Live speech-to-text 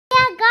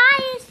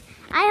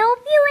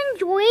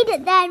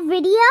enjoyed that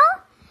video.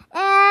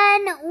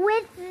 And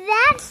with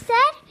that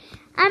said,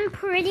 I'm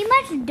pretty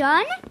much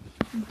done.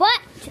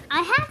 But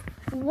I have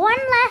one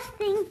last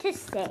thing to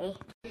say.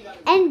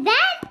 And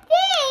that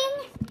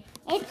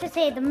thing is to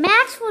say the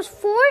max was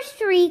 4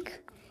 streak.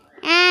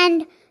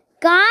 And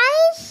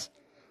guys,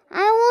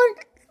 I will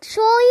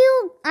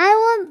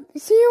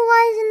see you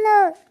guys in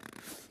the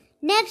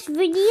next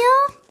video.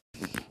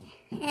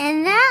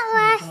 And that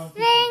last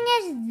thing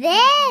is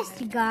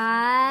this,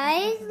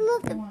 guys.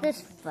 Look at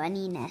this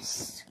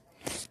funniness.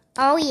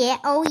 Oh yeah,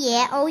 oh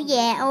yeah, oh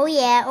yeah, oh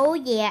yeah, oh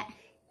yeah.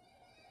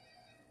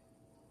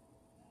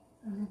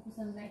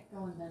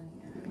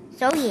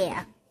 So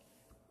yeah.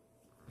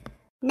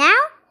 Now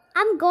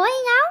I'm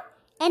going out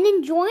and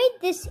enjoy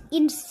this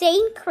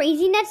insane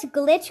craziness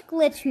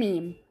glitch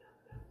meme.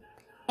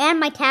 And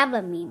my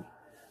tablet meme.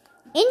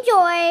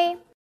 Enjoy!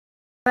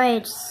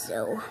 Alright,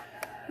 so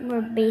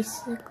we're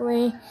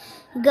basically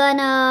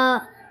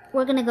gonna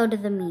go to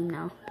the meme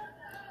now.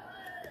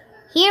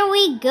 Here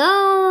we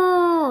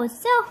go!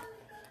 So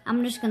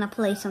I'm just gonna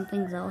play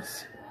something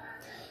else.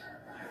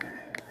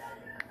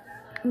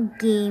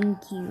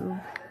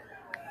 GameCube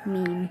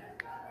meme.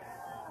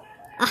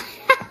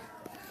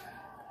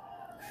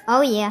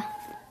 Oh yeah.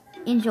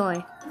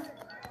 Enjoy.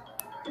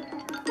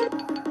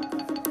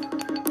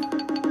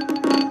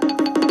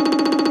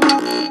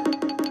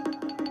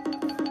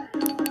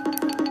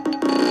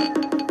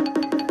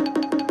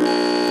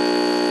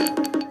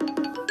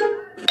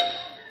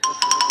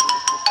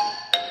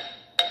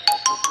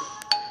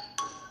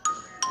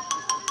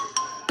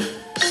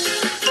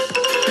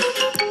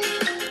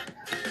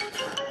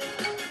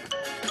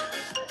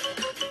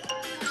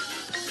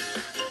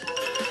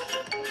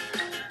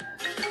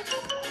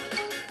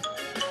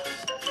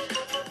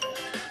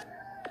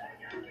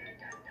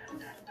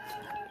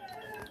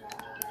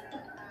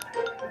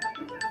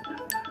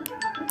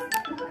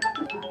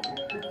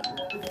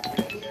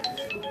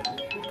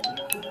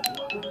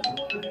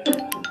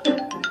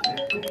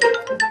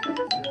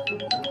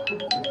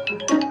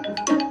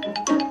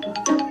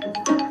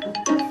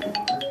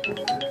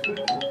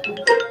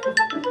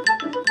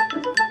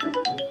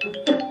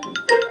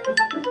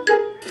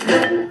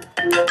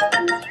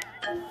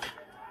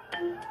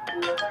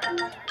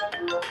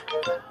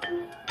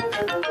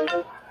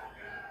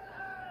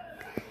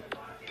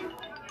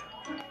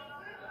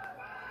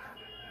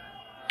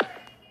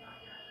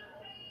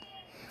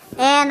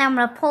 And I'm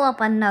gonna pull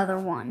up another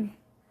one.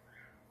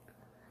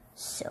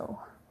 So,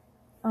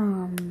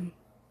 oh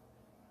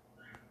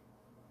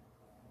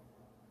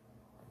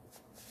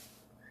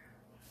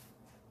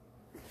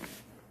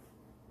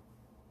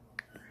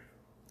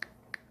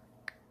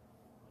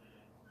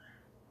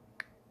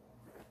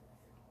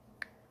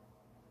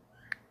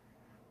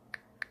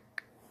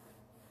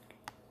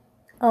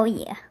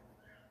yeah.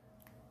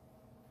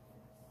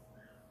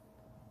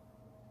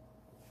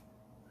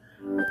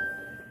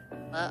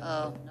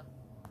 Uh-oh.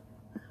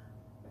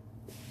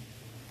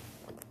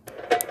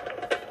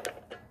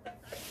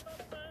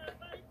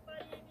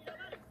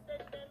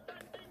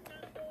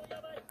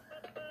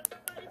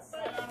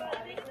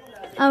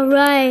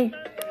 Alright.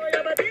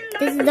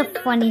 This is the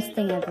funniest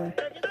thing ever.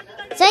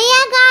 So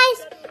yeah,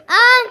 guys.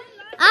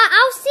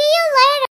 I'll see you later.